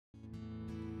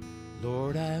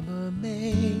Lord, I'm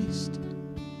amazed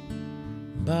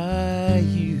by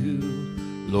you.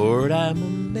 Lord, I'm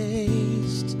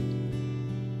amazed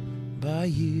by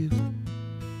you.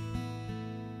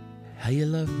 How you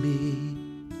love me.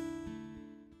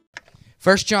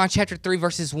 1 John chapter 3,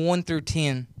 verses 1 through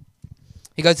 10.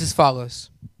 It goes as follows.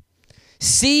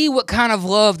 See what kind of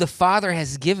love the Father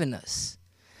has given us,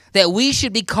 that we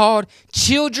should be called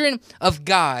children of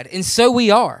God, and so we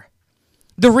are.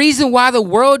 The reason why the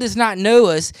world does not know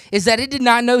us is that it did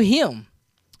not know him.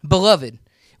 Beloved,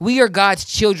 we are God's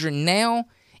children now,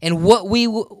 and what we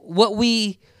will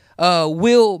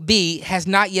be has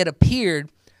not yet appeared,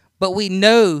 but we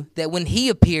know that when he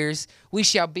appears, we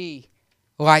shall be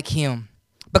like him,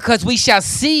 because we shall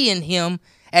see in him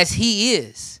as he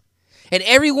is. And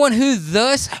everyone who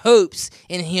thus hopes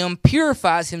in him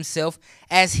purifies himself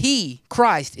as he,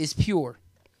 Christ, is pure.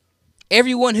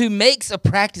 Everyone who makes a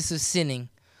practice of sinning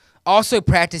also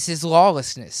practices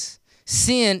lawlessness.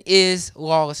 Sin is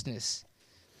lawlessness.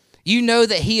 You know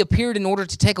that he appeared in order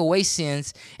to take away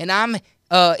sins, and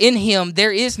in him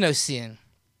there is no sin.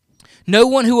 No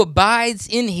one who abides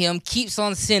in him keeps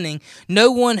on sinning.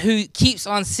 No one who keeps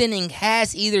on sinning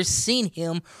has either seen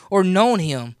him or known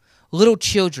him. Little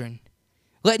children,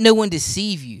 let no one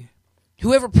deceive you.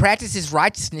 Whoever practices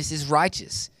righteousness is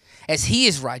righteous, as he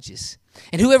is righteous.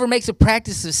 And whoever makes a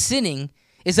practice of sinning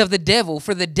is of the devil,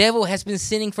 for the devil has been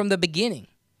sinning from the beginning.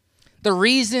 The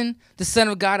reason the Son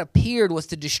of God appeared was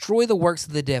to destroy the works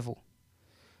of the devil.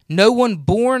 No one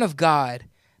born of God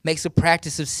makes a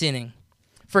practice of sinning,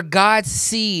 for God's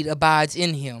seed abides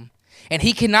in him, and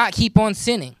he cannot keep on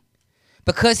sinning,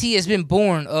 because he has been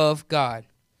born of God.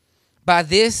 By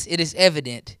this it is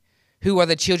evident who are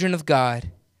the children of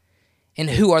God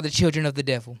and who are the children of the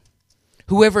devil.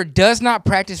 Whoever does not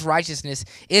practice righteousness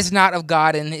is not of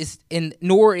God,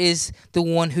 nor is the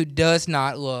one who does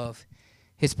not love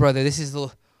his brother. This is the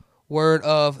word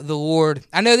of the Lord.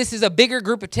 I know this is a bigger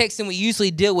group of texts than we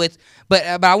usually deal with, but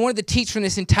I wanted to teach from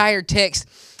this entire text.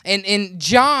 And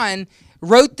John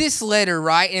wrote this letter,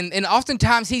 right? And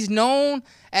oftentimes he's known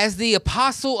as the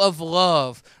apostle of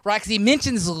love, right? Because he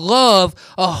mentions love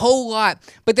a whole lot.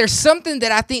 But there's something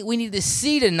that I think we need to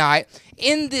see tonight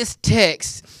in this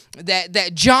text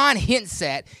that John hints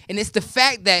at, and it's the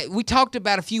fact that we talked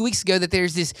about a few weeks ago that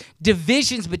there's this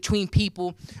divisions between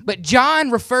people, but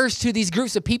John refers to these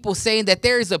groups of people saying that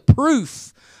there is a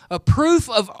proof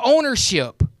of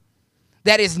ownership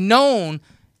that is known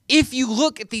if you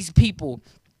look at these people.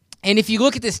 And if you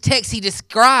look at this text, he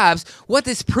describes what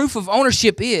this proof of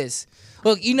ownership is.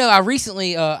 Look, I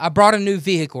recently I brought a new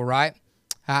vehicle, right?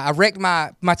 I wrecked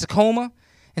my Tacoma,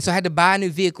 and so I had to buy a new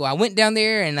vehicle. I went down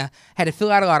there and I had to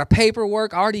fill out a lot of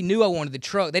paperwork. I already knew I wanted the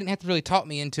truck. They didn't have to really talk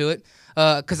me into it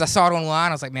because I saw it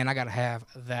online. I was like, man, I got to have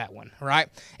that one, right?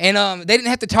 And they didn't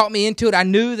have to talk me into it. I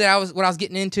knew that what I was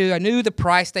getting into. I knew the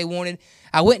price they wanted.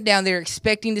 I went down there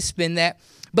expecting to spend that.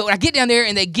 But when I get down there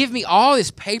and they give me all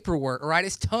this paperwork, right?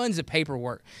 It's tons of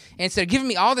paperwork. And so they're giving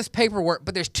me all this paperwork,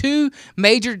 but there's two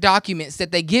major documents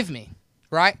that they give me,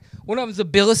 right? One of them is a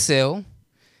bill of sale,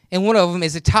 and one of them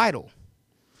is a title.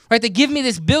 Right? They give me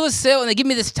this bill of sale and they give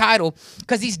me this title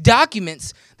because these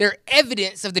documents, they're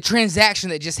evidence of the transaction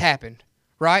that just happened,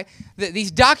 right?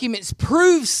 These documents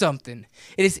prove something.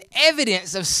 It is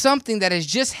evidence of something that has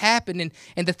just happened,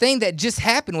 and the thing that just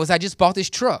happened was I just bought this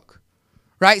truck.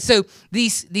 Right? So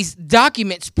these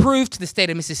documents prove to the state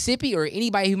of Mississippi or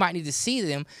anybody who might need to see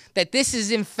them that this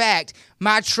is in fact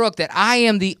my truck, that I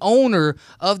am the owner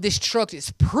of this truck.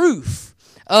 It's proof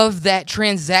of that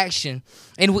transaction.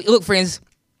 And look, friends,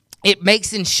 it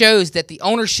makes and shows that the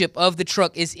ownership of the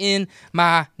truck is in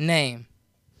my name.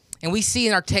 And we see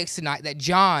in our text tonight that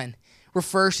John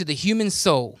refers to the human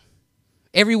soul.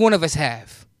 Every one of us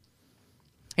have.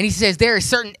 And he says there is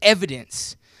certain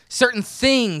evidence, certain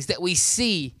things that we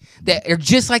see that are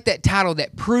just like that title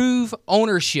that prove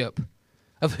ownership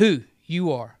of who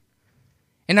you are.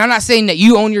 And I'm not saying that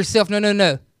you own yourself.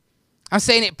 No. I'm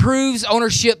saying it proves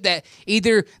ownership that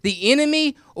either the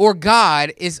enemy or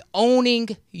God is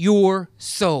owning your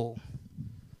soul.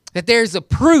 That there's a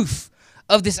proof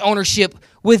of this ownership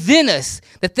within us.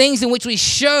 The things in which we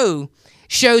shows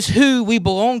who we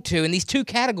belong to. In these two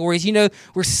categories,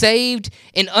 we're saved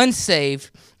and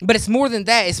unsaved. But it's more than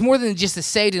that. It's more than just the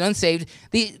saved and unsaved.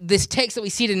 This text that we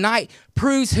see tonight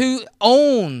proves who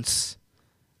owns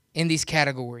in these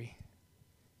categories.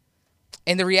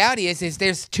 And the reality is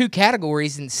there's two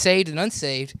categories in saved and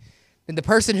unsaved. And the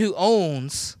person who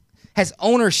owns, has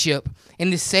ownership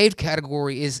in the saved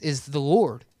category is the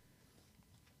Lord.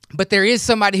 But there is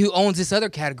somebody who owns this other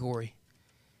category.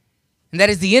 And that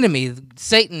is the enemy,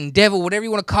 Satan, devil, whatever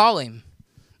you want to call him.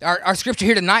 Our scripture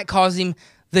here tonight calls him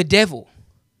the devil.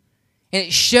 And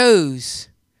it shows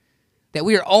that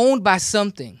we are owned by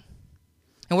something.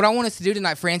 And what I want us to do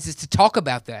tonight, friends, is to talk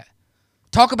about that.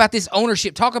 Talk about this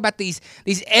ownership. Talk about these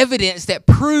evidence that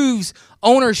proves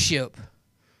ownership.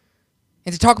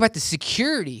 And to talk about the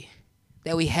security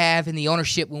that we have in the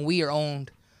ownership when we are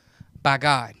owned by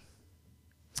God.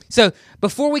 So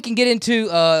before we can get into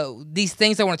these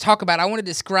things I want to talk about, I want to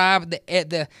describe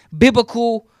the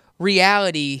biblical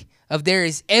reality of there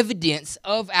is evidence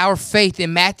of our faith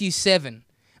in Matthew 7.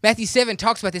 Matthew 7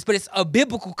 talks about this, but it's a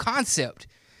biblical concept.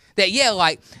 That, yeah,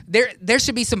 like, there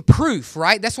should be some proof,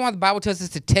 right? That's why the Bible tells us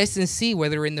to test and see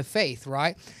whether we're in the faith,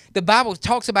 right? The Bible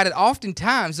talks about it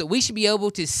oftentimes that we should be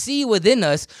able to see within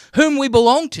us whom we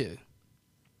belong to,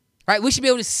 right? We should be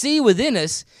able to see within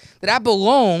us that I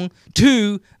belong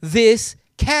to this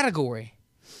category.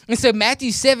 And so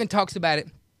Matthew 7 talks about it,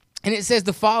 and it says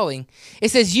the following.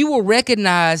 It says, you will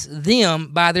recognize them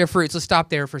by their fruits. Let's stop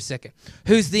there for a second.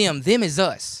 Who's them? Them is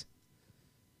us.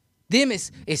 Them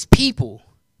is people.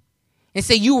 And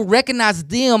say you will recognize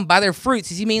them by their fruits.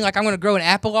 Does he mean like I'm going to grow an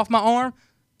apple off my arm?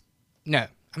 No,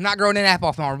 I'm not growing an apple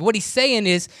off my arm. But what he's saying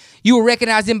is you will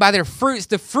recognize them by their fruits.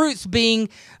 The fruits being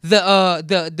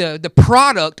the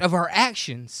product of our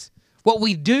actions. What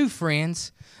we do,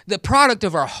 friends, the product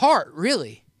of our heart,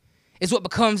 really, is what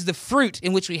becomes the fruit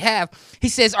in which we have. He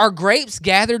says, are grapes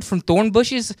gathered from thorn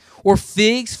bushes or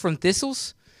figs from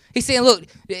thistles? He's saying, look,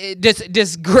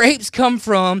 does grapes come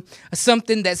from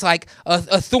something that's like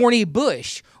a thorny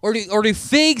bush? Or do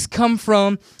figs come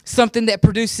from something that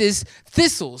produces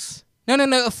thistles?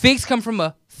 No. Figs come from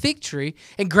a fig tree,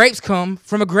 and grapes come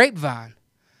from a grapevine.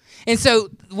 And so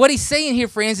what he's saying here,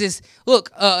 friends, is,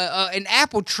 look, an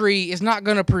apple tree is not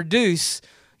going to produce,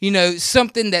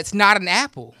 something that's not an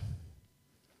apple.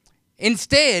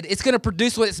 Instead, it's going to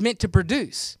produce what it's meant to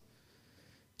produce.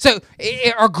 So,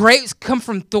 are grapes come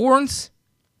from thorns?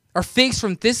 Are figs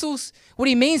from thistles? What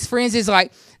he means, friends, is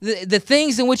like the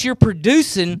things in which you're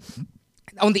producing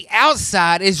on the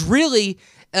outside is really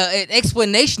an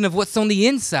explanation of what's on the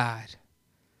inside.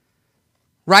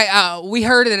 Right? We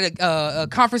heard at a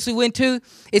conference we went to,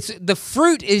 it's the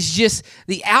fruit is just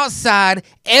the outside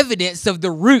evidence of the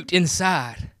root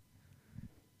inside.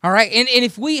 All right? And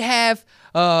if we have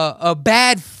a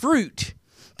bad fruit,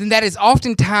 then that is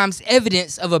oftentimes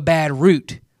evidence of a bad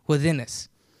root within us.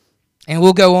 And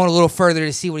we'll go on a little further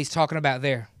to see what he's talking about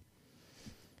there.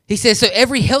 He says, so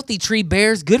every healthy tree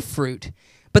bears good fruit,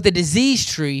 but the diseased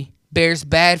tree bears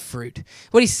bad fruit.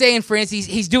 What he's saying, friends,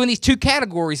 he's doing these two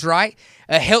categories, right?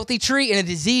 A healthy tree and a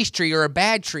diseased tree, or a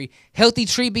bad tree. Healthy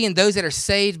tree being those that are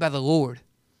saved by the Lord.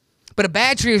 But a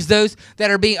bad tree is those that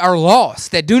are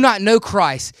lost, that do not know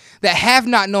Christ, that have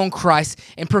not known Christ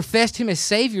and professed him as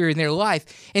Savior in their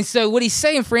life. And so what he's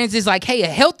saying, friends, is like, hey, a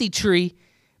healthy tree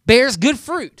bears good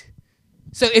fruit.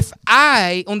 So if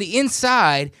I, on the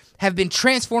inside, have been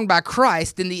transformed by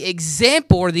Christ, then the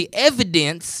example or the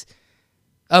evidence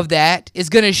of that is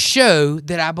going to show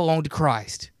that I belong to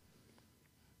Christ.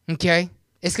 Okay?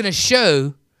 It's going to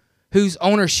show whose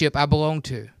ownership I belong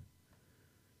to.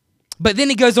 But then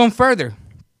he goes on further.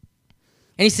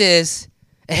 And he says,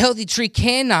 a healthy tree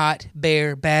cannot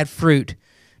bear bad fruit,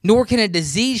 nor can a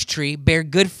diseased tree bear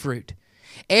good fruit.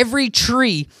 Every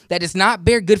tree that does not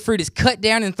bear good fruit is cut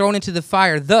down and thrown into the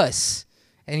fire. Thus,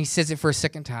 and he says it for a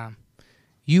second time,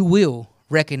 you will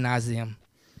recognize them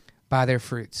by their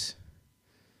fruits.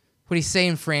 What he's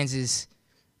saying, friends, is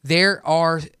there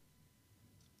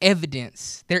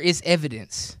is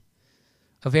evidence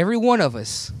of every one of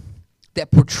us that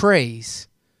portrays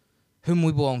whom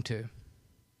we belong to.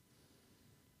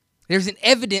 There's an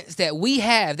evidence that we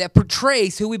have that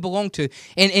portrays who we belong to.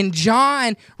 And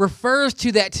John refers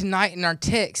to that tonight in our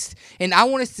text. And I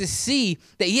want us to see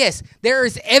that, yes, there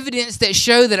is evidence that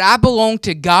shows that I belong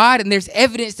to God, and there's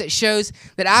evidence that shows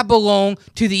that I belong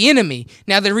to the enemy.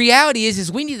 Now, the reality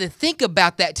is we need to think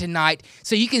about that tonight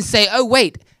so you can say, oh,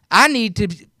 wait, I need to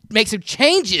make some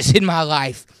changes in my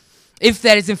life, if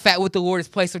that is, in fact, what the Lord has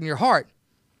placed on your heart.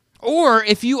 Or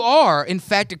if you are, in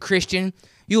fact, a Christian,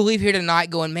 you'll leave here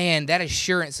tonight going, man, that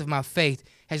assurance of my faith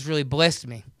has really blessed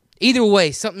me. Either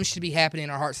way, something should be happening in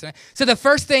our hearts tonight. So the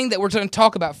first thing that we're going to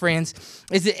talk about, friends,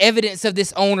 is the evidence of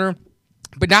this owner,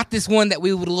 but not this one that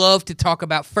we would love to talk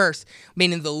about first,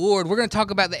 meaning the Lord. We're going to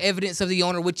talk about the evidence of the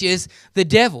owner, which is the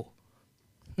devil.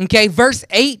 Okay, verse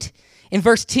 8 and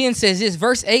verse 10 says this.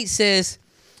 Verse 8 says,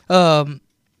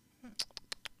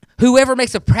 whoever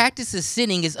makes a practice of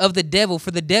sinning is of the devil, for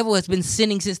the devil has been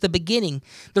sinning since the beginning.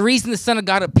 The reason the Son of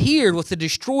God appeared was to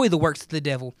destroy the works of the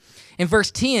devil. And verse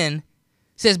 10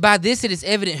 says, by this it is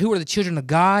evident who are the children of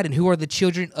God and who are the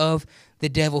children of the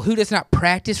devil. Who does not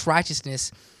practice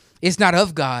righteousness is not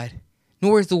of God,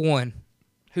 nor is the one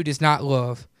who does not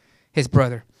love his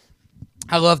brother.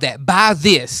 I love that. By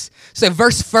this. So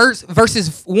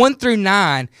verses 1 through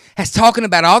 9 has talking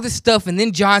about all this stuff, and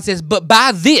then John says, but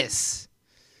by this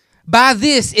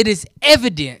it is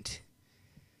evident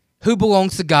who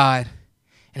belongs to God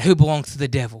and who belongs to the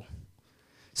devil.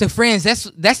 So friends,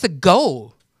 that's the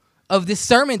goal of this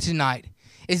sermon tonight,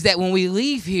 is that when we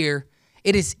leave here,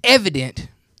 it is evident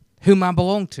whom I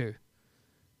belong to.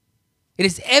 It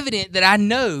is evident that I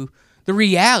know the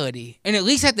reality and at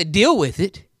least have to deal with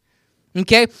it.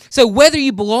 Okay? So whether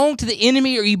you belong to the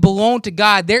enemy or you belong to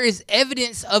God, there is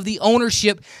evidence of the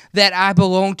ownership that I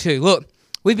belong to. Look,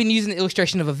 we've been using the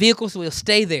illustration of a vehicle, so we'll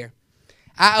stay there.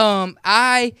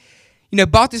 I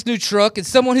bought this new truck, and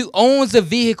someone who owns a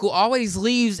vehicle always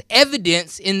leaves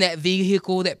evidence in that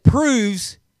vehicle that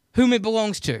proves whom it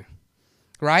belongs to,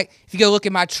 right? If you go look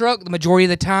at my truck, the majority of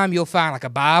the time you'll find like a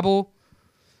Bible,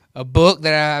 a book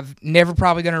that I've never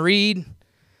probably going to read,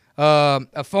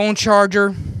 a phone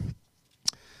charger,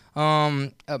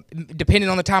 depending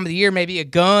on the time of the year, maybe a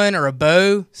gun or a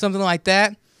bow, something like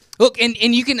that. Look, and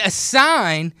you can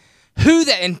assign who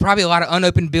that, and probably a lot of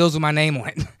unopened bills with my name on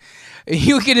it.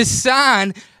 You can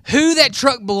assign who that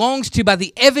truck belongs to by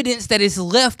the evidence that is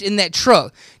left in that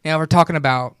truck. Now, we're talking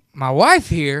about my wife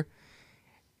here.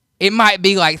 It might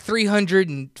be like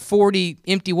 340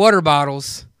 empty water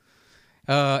bottles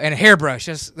and a hairbrush.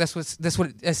 That's what's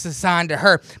assigned to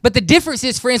her. But the difference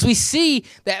is, friends, we see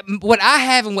that what I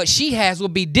have and what she has will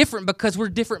be different because we're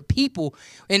different people.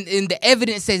 And the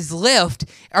evidence that is left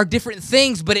are different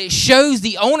things, but it shows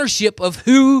the ownership of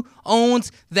who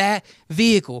owns that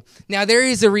vehicle. Now, there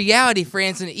is a reality,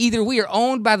 friends, and either we are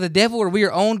owned by the devil or we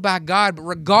are owned by God. But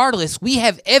regardless, we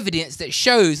have evidence that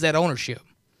shows that ownership.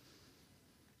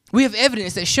 We have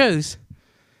evidence that shows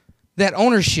that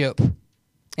ownership.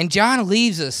 And John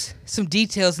leaves us some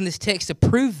details in this text to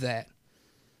prove that.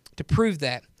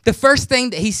 The first thing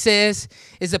that he says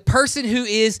is a person who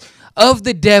is of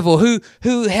the devil,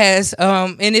 who has,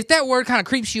 and if that word kind of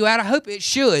creeps you out, I hope it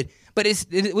should, but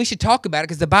we should talk about it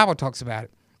because the Bible talks about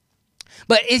it.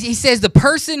 But he says the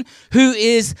person who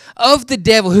is of the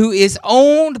devil, who is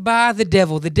owned by the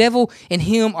devil and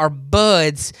him are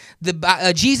buds.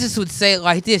 Jesus would say it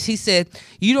like this. He said,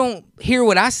 you don't hear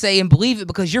what I say and believe it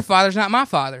because your father's not my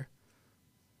father.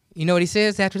 You know what he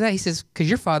says after that? He says, because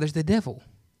your father's the devil.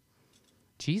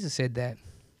 Jesus said that.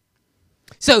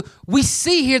 So we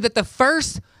see here that the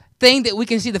first thing that we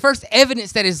can see, the first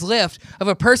evidence that is left of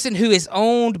a person who is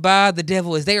owned by the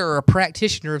devil is they are a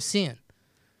practitioner of sin.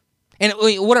 And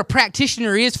what a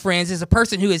practitioner is, friends, is a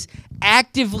person who is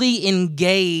actively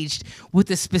engaged with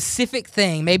a specific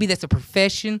thing. Maybe that's a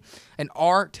profession, an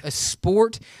art, a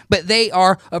sport, but they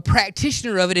are a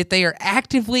practitioner of it if they are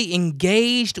actively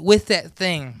engaged with that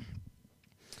thing.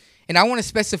 And I want to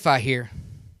specify here,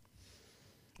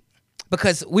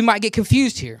 because we might get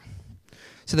confused here.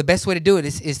 So the best way to do it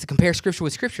is to compare Scripture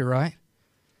with Scripture, right?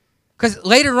 Because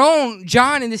later on,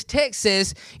 John in this text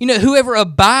says, whoever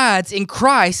abides in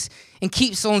Christ and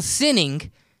keeps on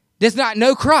sinning does not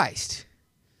know Christ.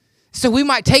 So we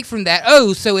might take from that,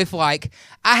 so if I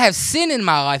have sin in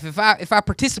my life, if I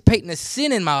participate in a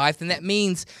sin in my life, then that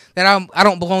means that I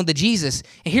don't belong to Jesus.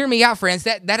 And hear me out, friends,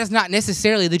 that is not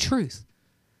necessarily the truth.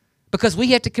 Because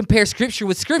we have to compare Scripture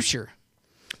with Scripture.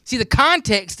 See, the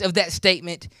context of that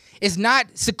statement is not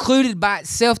secluded by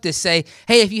itself to say,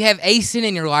 hey, if you have a sin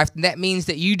in your life, then that means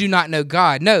that you do not know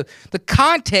God. No, the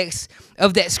context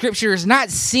of that scripture is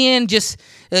not sin just,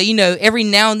 every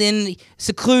now and then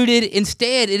secluded.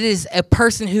 Instead, it is a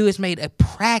person who has made a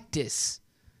practice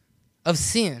of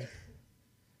sin.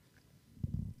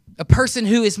 A person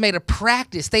who has made a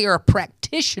practice. They are a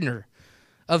practitioner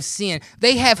of sin.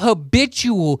 They have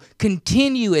habitual,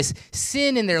 continuous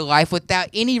sin in their life without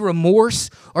any remorse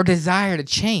or desire to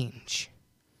change.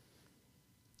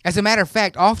 As a matter of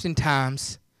fact,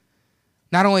 oftentimes,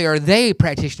 not only are they a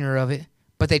practitioner of it,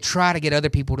 but they try to get other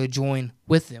people to join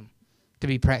with them to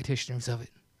be practitioners of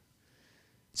it.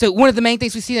 So one of the main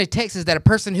things we see in the text is that a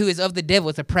person who is of the devil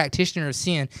is a practitioner of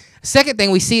sin. The second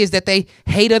thing we see is that they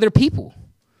hate other people.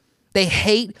 They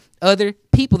hate other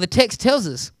people. The text tells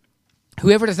us,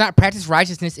 whoever does not practice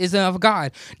righteousness is of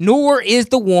God, nor is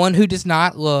the one who does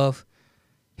not love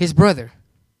his brother.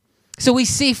 So we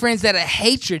see, friends, that a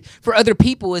hatred for other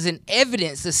people is an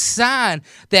evidence, a sign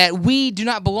that we do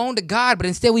not belong to God, but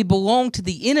instead we belong to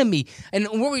the enemy. And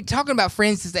what we're talking about,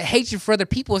 friends, is that hatred for other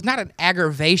people is not an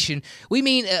aggravation. We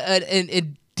mean a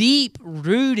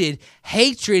deep-rooted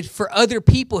hatred for other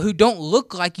people who don't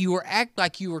look like you or act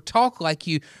like you or talk like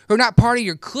you or not part of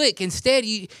your clique. Instead,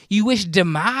 you wish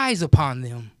demise upon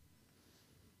them.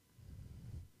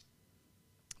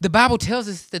 The Bible tells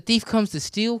us the thief comes to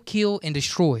steal, kill, and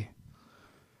destroy.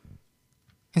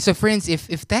 And so, friends,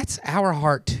 if that's our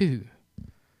heart too,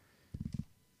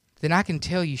 then I can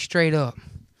tell you straight up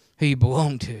who you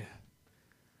belong to.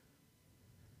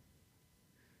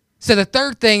 So the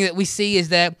third thing that we see is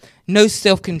that no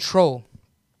self-control.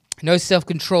 No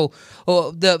self-control.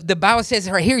 Well, the Bible says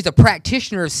right here he's a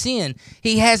practitioner of sin.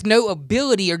 He has no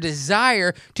ability or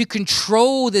desire to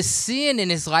control the sin in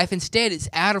his life. Instead, it's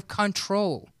out of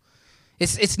control.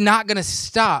 It's not going to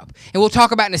stop. And we'll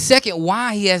talk about in a second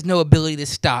why he has no ability to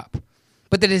stop.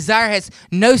 But the desire has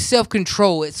no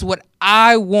self-control. It's what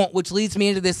I want, which leads me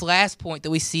into this last point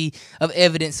that we see of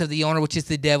evidence of the owner, which is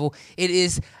the devil. It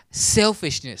is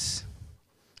selfishness.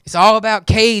 It's all about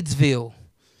Cadesville.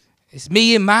 It's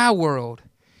me and my world.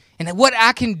 And what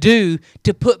I can do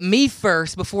to put me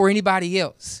first before anybody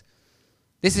else.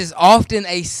 This is often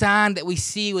a sign that we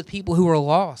see with people who are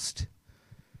lost.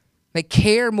 They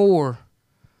care more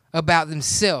about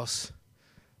themselves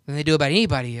than they do about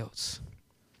anybody else.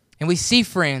 And we see,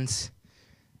 friends,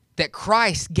 that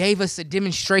Christ gave us a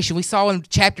demonstration. We saw in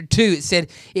chapter 2, it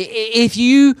said, if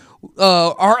you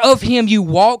are of him, you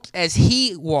walked as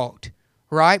he walked,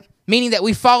 right? Meaning that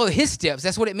we follow his steps.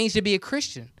 That's what it means to be a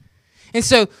Christian. And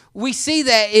so we see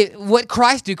that what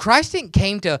Christ did. Christ didn't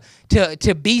came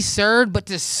to be served, but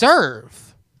to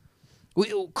serve.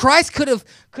 Christ could have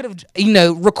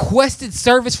requested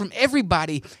service from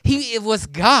everybody. It was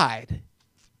God.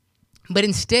 But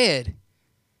instead,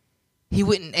 he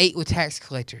went and ate with tax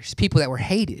collectors, people that were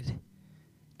hated,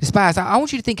 despised. I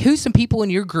want you to think, who's some people in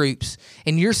your groups,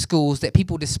 in your schools that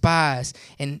people despise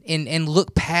and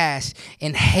look past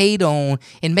and hate on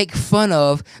and make fun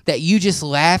of that you just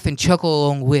laugh and chuckle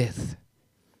along with?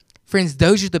 Friends,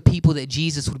 those are the people that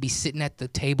Jesus would be sitting at the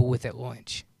table with at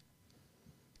lunch.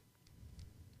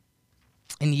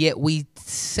 And yet we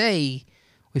say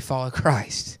we follow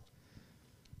Christ.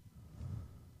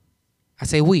 I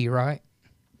say we, right?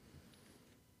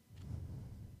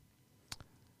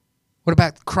 What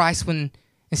about Christ when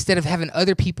instead of having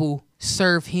other people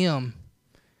serve him,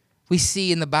 we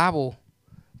see in the Bible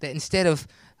that instead of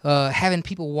having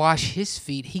people wash his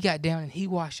feet, he got down and he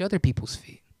washed other people's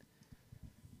feet.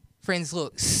 Friends,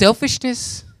 look,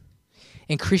 selfishness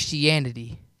and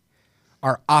Christianity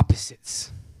are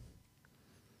opposites.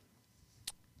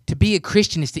 To be a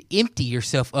Christian is to empty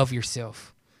yourself of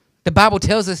yourself. The Bible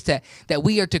tells us that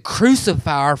we are to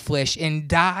crucify our flesh and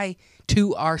die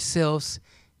to ourselves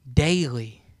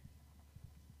daily.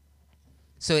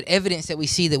 So it's evidence that we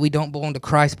see that we don't belong to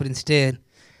Christ, but instead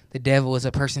the devil is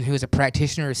a person who is a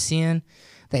practitioner of sin.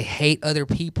 They hate other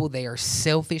people. They are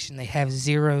selfish and they have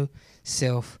zero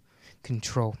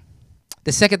self-control.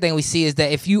 The second thing we see is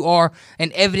that if you are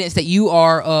an evidence that you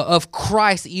are of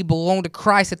Christ, that you belong to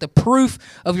Christ, that the proof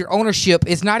of your ownership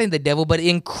is not in the devil, but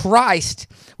in Christ.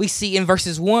 We see in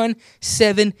verses 1,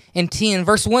 7, and 10.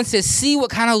 Verse 1 says, "See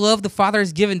what kind of love the Father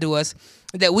has given to us,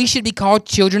 that we should be called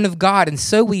children of God, and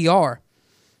so we are."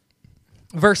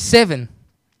 Verse 7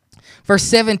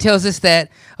 tells us that,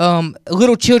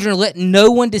 little children, let no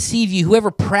one deceive you.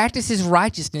 Whoever practices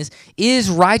righteousness is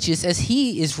righteous as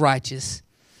he is righteous.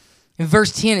 In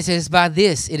verse 10, it says, by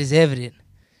this it is evident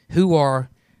who are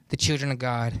the children of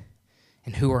God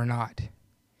and who are not.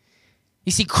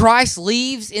 You see, Christ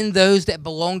leaves in those that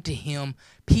belong to him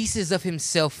pieces of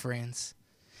himself, friends.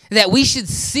 That we should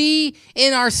see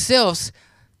in ourselves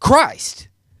Christ.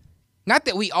 Not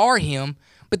that we are him,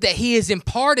 but that he has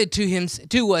imparted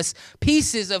to us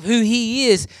pieces of who he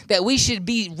is, that we should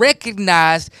be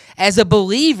recognized as a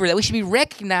believer, that we should be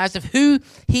recognized of who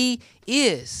he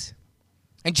is.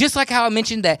 And just like how I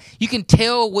mentioned that you can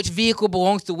tell which vehicle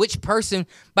belongs to which person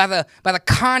by the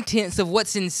contents of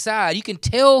what's inside. You can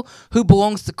tell who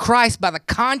belongs to Christ by the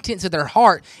contents of their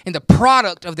heart and the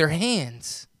product of their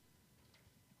hands.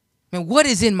 Man, what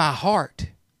is in my heart?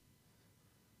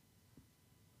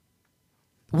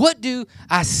 What do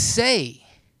I say?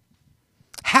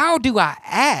 How do I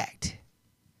act?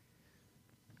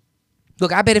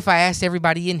 Look, I bet if I asked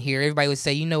everybody in here, everybody would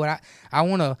say, you know what, I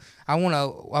want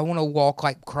to walk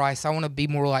like Christ. I want to be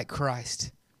more like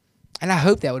Christ. And I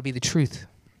hope that would be the truth.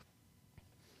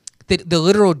 The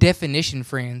literal definition,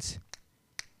 friends,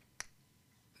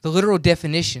 the literal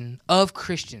definition of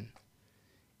Christian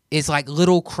is like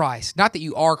little Christ. Not that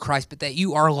you are Christ, but that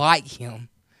you are like him.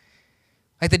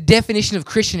 Like the definition of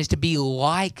Christian is to be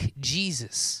like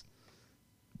Jesus.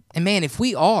 And man, if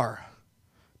we are,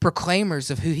 proclaimers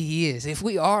of who he is, if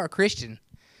we are a Christian,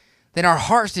 then our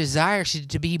heart's desire should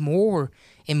to be more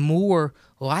and more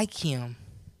like him.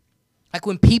 Like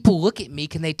when people look at me,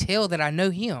 can they tell that I know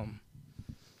him?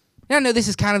 Now, I know this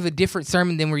is kind of a different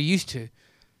sermon than we're used to,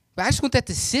 but I just want that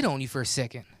to sit on you for a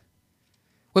second.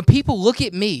 When people look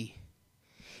at me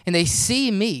and they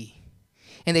see me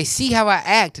and they see how I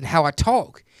act and how I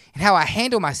talk and how I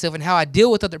handle myself and how I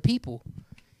deal with other people,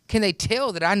 can they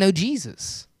tell that I know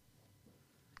Jesus?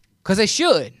 Because they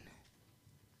should.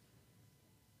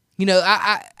 You know,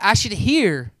 I should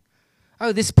hear,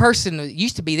 oh, this person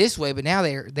used to be this way, but now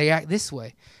they act this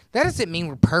way. That doesn't mean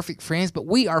we're perfect friends, but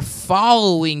we are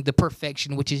following the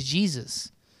perfection, which is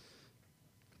Jesus.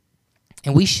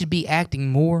 And we should be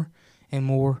acting more and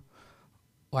more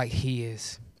like he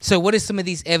is. So what are some of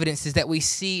these evidences that we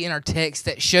see in our text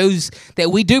that shows that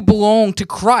we do belong to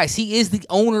Christ? He is the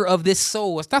owner of this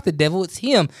soul. It's not the devil, it's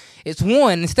him. It's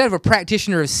one, instead of a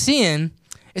practitioner of sin,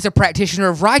 it's a practitioner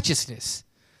of righteousness.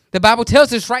 The Bible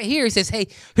tells us right here, it says, hey,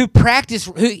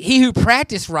 he who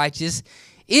practices righteous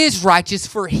is righteous,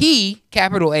 for he,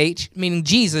 capital H, meaning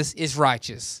Jesus, is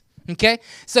righteous. Okay?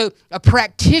 So a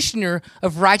practitioner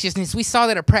of righteousness, we saw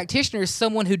that a practitioner is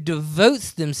someone who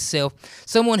devotes themselves,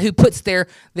 someone who puts their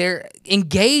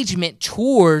engagement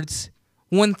towards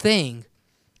one thing.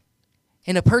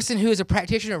 And a person who is a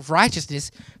practitioner of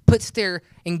righteousness puts their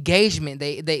engagement,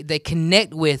 they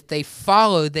connect with, they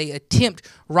follow, they attempt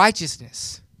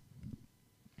righteousness.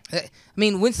 I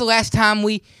mean, when's the last time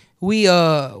we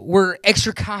were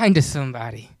extra kind to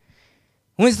somebody?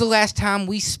 When's the last time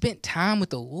we spent time with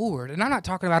the Lord? And I'm not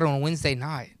talking about it on a Wednesday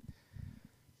night.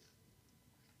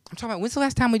 I'm talking about when's the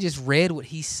last time we just read what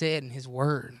he said in his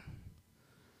word?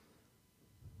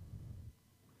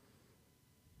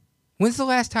 When's the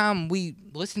last time we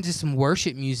listened to some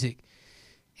worship music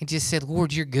and just said,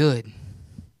 Lord, you're good,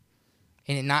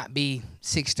 and it not be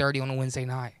 6:30 on a Wednesday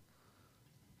night?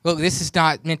 Look, this is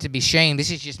not meant to be shame. This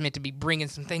is just meant to be bringing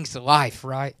some things to life,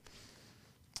 right?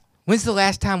 When's the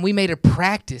last time we made a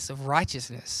practice of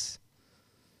righteousness?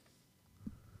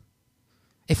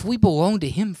 If we belong to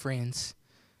him, friends,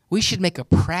 we should make a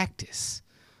practice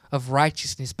of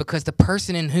righteousness, because the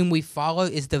person in whom we follow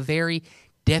is the very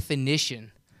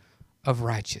definition of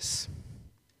righteous.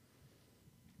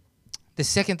 The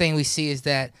second thing we see is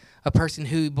that a person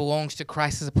who belongs to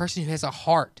Christ is a person who has a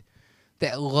heart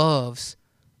that loves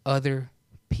other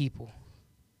people.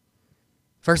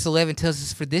 Verse 11 tells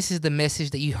us, for this is the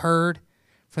message that you heard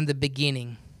from the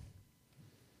beginning,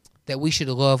 that we should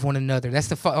love one another. That's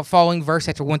the following verse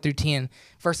after 1 through 10.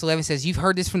 Verse 11 says, you've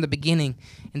heard this from the beginning,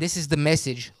 and this is the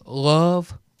message: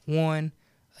 love one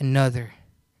another.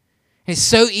 And it's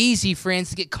so easy, friends,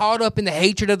 to get caught up in the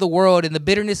hatred of the world and the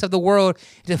bitterness of the world,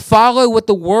 to follow what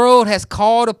the world has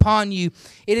called upon you.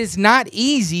 It is not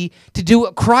easy to do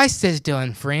what Christ has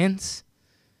done, friends.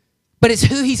 But it's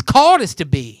who he's called us to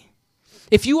be.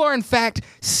 If you are in fact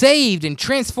saved and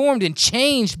transformed and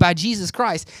changed by Jesus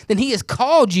Christ, then he has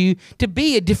called you to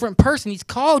be a different person. He's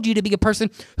called you to be a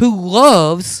person who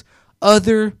loves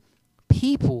other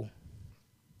people.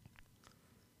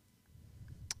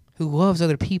 Who loves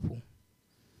other people.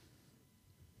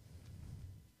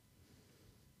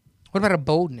 What about a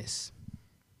boldness?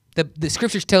 The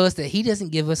scriptures tell us that he doesn't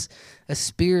give us a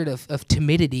spirit of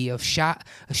timidity, of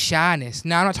shyness.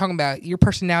 Now, I'm not talking about your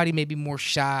personality may be more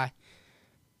shy,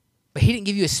 but he didn't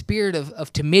give you a spirit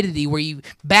of timidity where you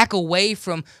back away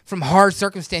from hard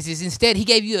circumstances. Instead, he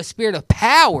gave you a spirit of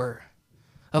power,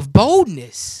 of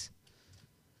boldness.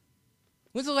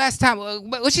 When's the last time?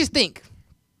 Let's just think.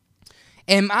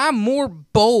 Am I more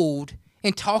bold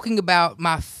in talking about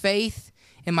my faith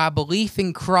and my belief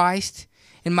in Christ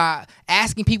and my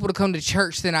asking people to come to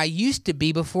church than I used to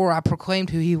be before I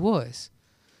proclaimed who he was?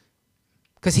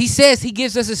 Because he says he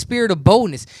gives us a spirit of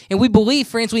boldness. And we believe,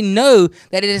 friends, we know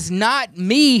that it is not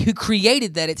me who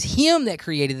created that. It's him that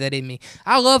created that in me.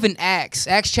 I love in Acts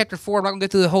chapter 4. I'm not going to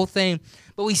go through the whole thing.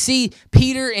 But we see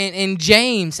Peter and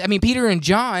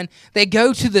John, they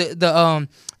go to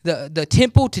the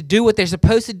temple to do what they're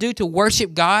supposed to do, to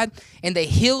worship God, and they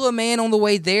heal a man on the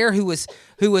way there who was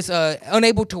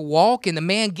unable to walk, and the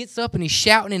man gets up and he's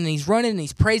shouting and he's running and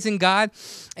he's praising God,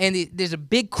 and there's a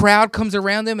big crowd comes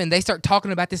around them, and they start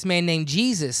talking about this man named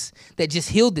Jesus that just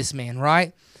healed this man,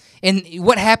 right? And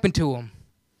what happened to him?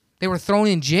 They were thrown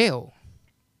in jail.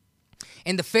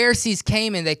 And the Pharisees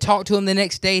came and they talked to him the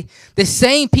next day. The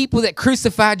same people that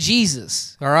crucified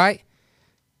Jesus, all right?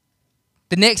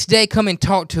 The next day come and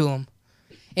talk to him.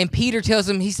 And Peter tells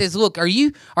him, he says, look, are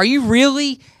you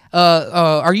really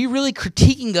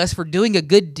critiquing us for doing a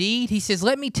good deed? He says,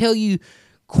 let me tell you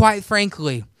quite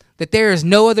frankly that there is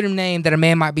no other name that a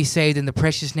man might be saved in the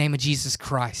precious name of Jesus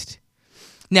Christ.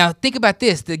 Now, think about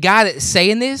this. The guy that's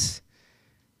saying this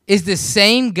is the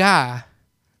same guy,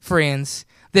 friends,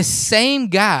 the same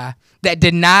guy that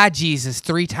denied Jesus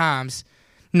 3 times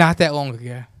not that long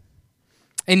ago.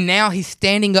 And now he's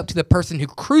standing up to the person who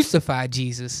crucified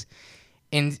Jesus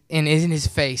and is in his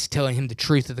face telling him the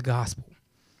truth of the gospel.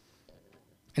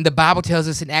 And the Bible tells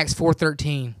us in Acts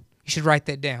 4:13, you should write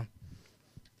that down.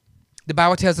 The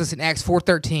Bible tells us in Acts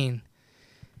 4:13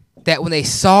 that when they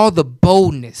saw the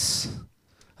boldness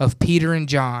of Peter and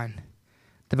John,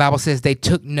 the Bible says they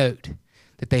took note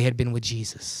that they had been with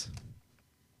Jesus.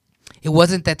 It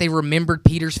wasn't that they remembered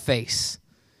Peter's face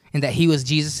and that he was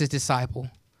Jesus'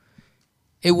 disciple.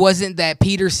 It wasn't that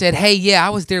Peter said, hey, yeah, I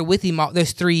was there with him all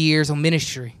those 3 years on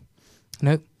ministry.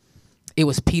 Nope. It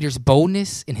was Peter's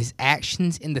boldness in his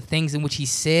actions and the things in which he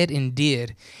said and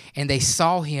did. And they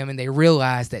saw him and they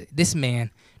realized that this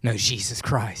man knows Jesus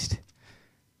Christ.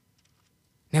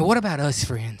 Now, what about us,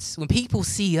 friends? When people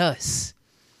see us,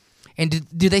 and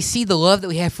do they see the love that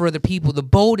we have for other people, the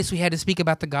boldness we have to speak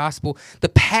about the gospel, the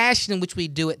passion in which we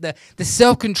do it, the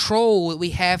self-control that we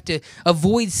have to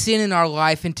avoid sin in our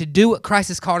life and to do what Christ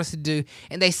has called us to do,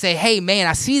 and they say, hey, man,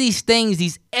 I see these things,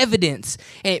 these evidence,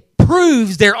 and it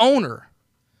proves their owner.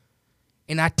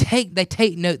 And they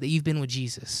take note that you've been with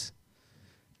Jesus.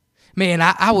 Man,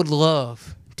 I would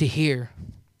love to hear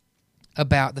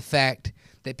about the fact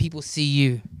that people see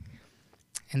you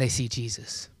and they see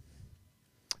Jesus.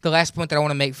 The last point that I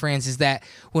want to make, friends, is that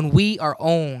when we are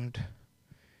owned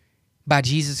by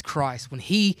Jesus Christ, when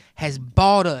he has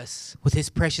bought us with his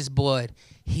precious blood,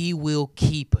 he will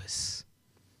keep us.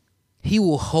 He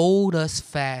will hold us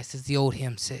fast, as the old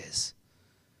hymn says.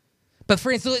 But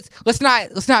friends, let's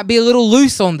not be a little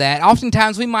loose on that.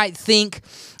 Oftentimes we might think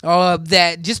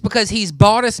that just because he's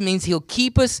bought us means he'll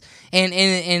keep us,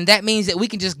 and that means that we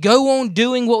can just go on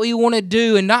doing what we want to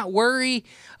do and not worry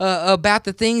about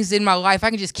the things in my life. I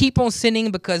can just keep on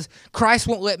sinning because Christ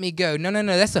won't let me go. No.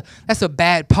 That's a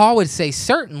bad. Paul would say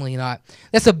certainly not.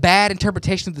 That's a bad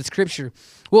interpretation of the scripture.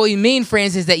 What we mean,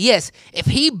 friends, is that yes, if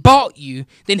he bought you,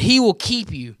 then he will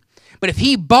keep you. But if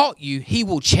he bought you, he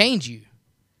will change you.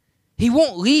 He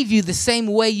won't leave you the same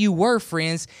way you were,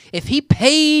 friends. If he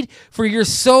paid for your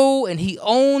soul and he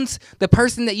owns the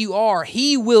person that you are,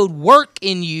 he will work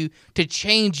in you to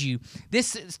change you.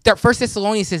 This 1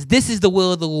 Thessalonians says, this is the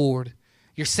will of the Lord,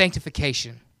 your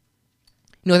sanctification.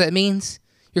 You know what that means?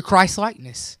 Your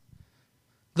Christ-likeness.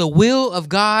 The will of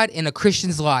God in a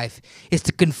Christian's life is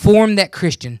to conform that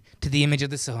Christian to the image of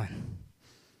the Son.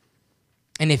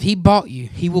 And if he bought you,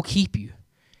 he will keep you.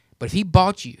 But if he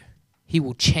bought you, he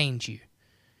will change you.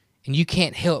 And you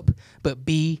can't help but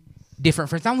be different.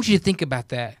 Friends, I want you to think about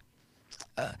that.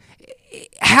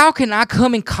 How can I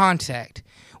come in contact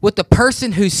with the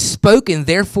person who spoke and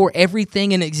therefore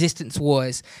everything in existence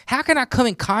was? How can I come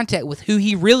in contact with who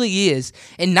he really is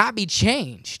and not be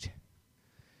changed?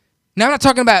 Now, I'm not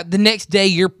talking about the next day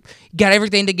you're got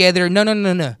everything together.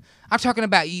 No. I'm talking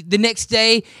about the next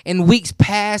day and weeks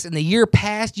past and the year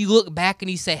past, you look back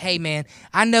and you say, hey, man,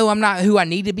 I know I'm not who I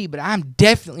need to be, but I'm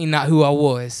definitely not who I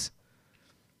was.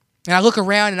 And I look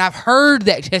around and I've heard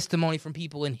that testimony from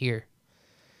people in here.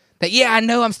 That, yeah, I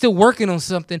know I'm still working on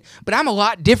something, but I'm a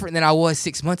lot different than I was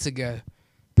 6 months ago.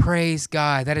 Praise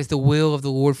God. That is the will of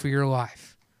the Lord for your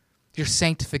life. Your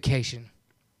sanctification.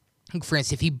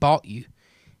 Friends, if he bought you,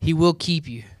 he will keep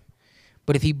you.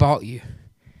 But if he bought you,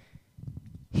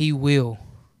 he will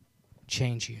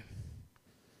change you.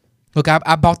 Look,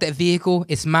 I bought that vehicle.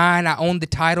 It's mine. I own the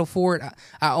title for it.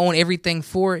 I own everything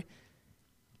for it.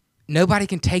 Nobody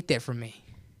can take that from me.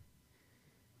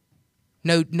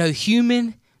 No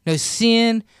human, no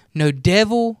sin, no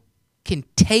devil can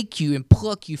take you and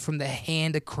pluck you from the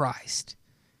hand of Christ.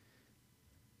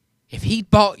 If he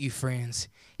bought you, friends,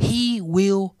 he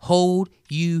will hold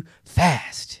you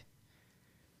fast.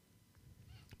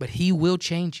 But he will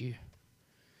change you.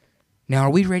 Now, are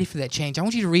we ready for that change? I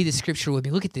want you to read this scripture with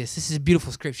me. Look at this. This is a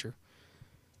beautiful scripture.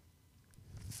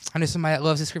 I know somebody that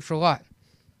loves this scripture a lot.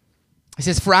 It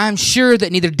says, for I am sure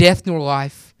that neither death nor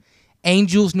life,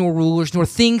 angels nor rulers, nor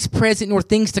things present, nor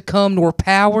things to come, nor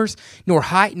powers, nor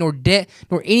height, nor depth,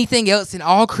 nor anything else in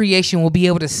all creation will be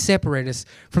able to separate us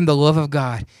from the love of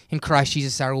God in Christ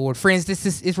Jesus our Lord. Friends,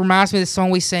 it reminds me of the song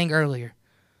we sang earlier.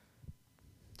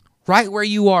 Right where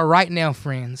you are right now,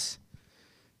 friends,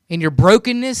 in your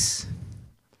brokenness,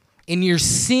 in your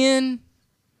sin,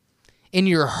 in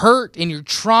your hurt, in your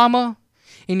trauma,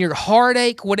 in your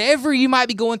heartache, whatever you might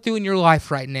be going through in your life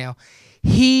right now,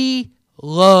 he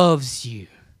loves you.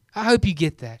 I hope you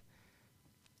get that.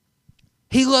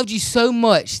 He loved you so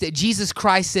much that Jesus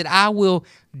Christ said, I will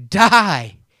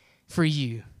die for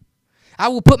you. I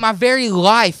will put my very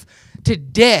life to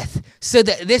death so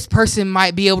that this person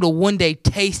might be able to one day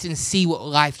taste and see what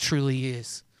life truly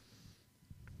is.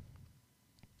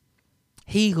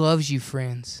 He loves you,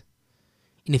 friends.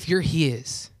 And if you're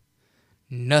his,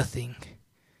 nothing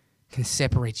can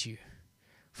separate you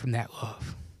from that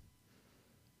love.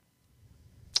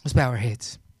 Let's bow our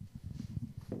heads.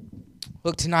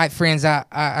 Look, tonight, friends,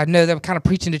 I know that I'm kind of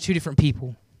preaching to two different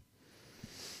people.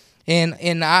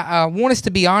 And I want us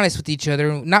to be honest with each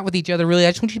other. Not with each other, really.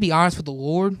 I just want you to be honest with the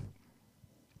Lord.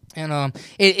 And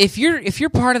if you're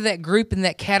part of that group in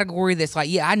that category that's like,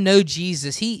 yeah, I know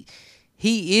Jesus. He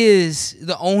is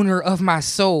the owner of my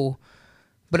soul.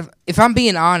 But if I'm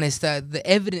being honest, the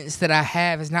evidence that I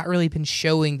have has not really been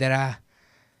showing that I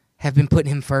have been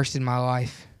putting him first in my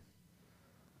life.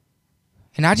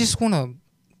 And I just want to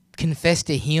confess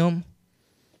to him,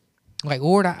 like,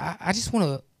 Lord, I just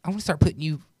want to start putting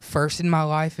you first in my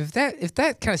life. If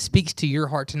that kind of speaks to your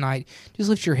heart tonight, just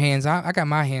lift your hands. I got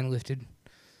my hand lifted.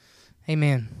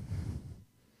 Amen.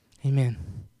 Amen.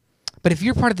 But if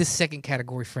you're part of this second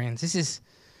category, friends, this is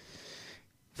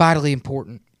vitally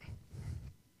important.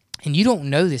 And you don't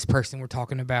know this person we're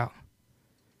talking about.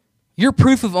 Your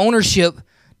proof of ownership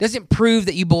doesn't prove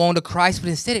that you belong to Christ, but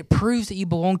instead it proves that you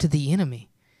belong to the enemy.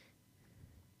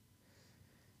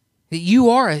 That you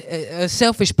are a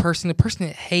selfish person, a person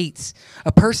that hates,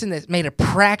 a person that's made a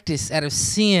practice out of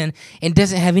sin and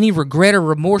doesn't have any regret or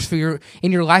remorse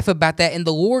in your life about that. And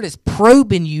the Lord is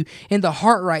probing you in the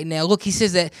heart right now. Look, he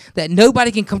says that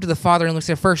nobody can come to the Father unless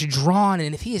they're first drawn.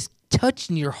 And if he is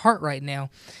touching your heart right now,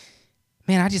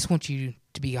 man, I just want you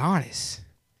to be honest.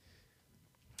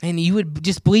 And you would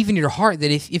just believe in your heart that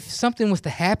if something was to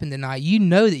happen tonight, you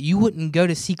know that you wouldn't go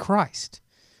to see Christ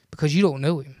because you don't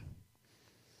know him.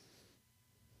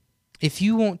 If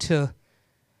you want to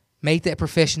make that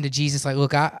profession to Jesus, like,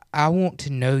 look, I want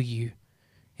to know you,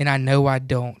 and I know I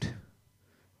don't,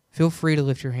 feel free to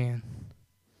lift your hand.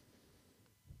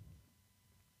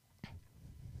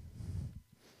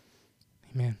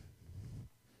 Amen.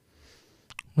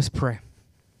 Let's pray.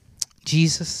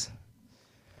 Jesus,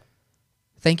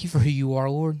 thank you for who you are,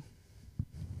 Lord.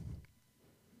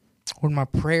 Lord, my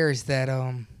prayer is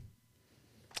that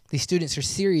these students are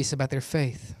serious about their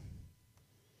faith.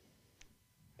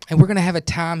 And we're going to have a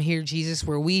time here, Jesus,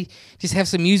 where we just have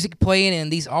some music playing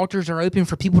and these altars are open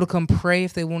for people to come pray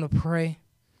if they want to pray.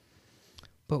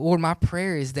 But, Lord, my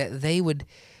prayer is that they would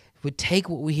take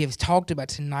what we have talked about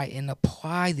tonight and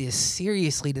apply this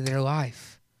seriously to their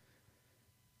life.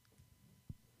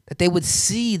 That they would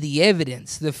see the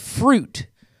evidence, the fruit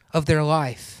of their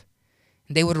life.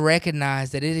 And they would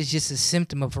recognize that it is just a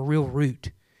symptom of a real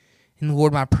root. And,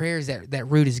 Lord, my prayer is that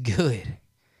root is good.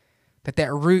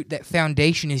 That root, that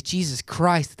foundation is Jesus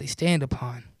Christ that they stand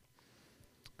upon.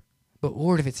 But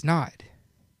Lord, if it's not,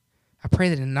 I pray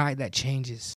that tonight that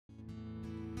changes.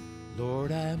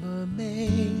 Lord, I'm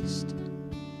amazed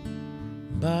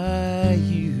by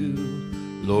you.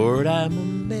 Lord, I'm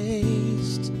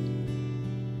amazed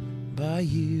by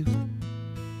you.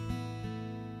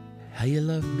 How you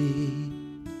love me.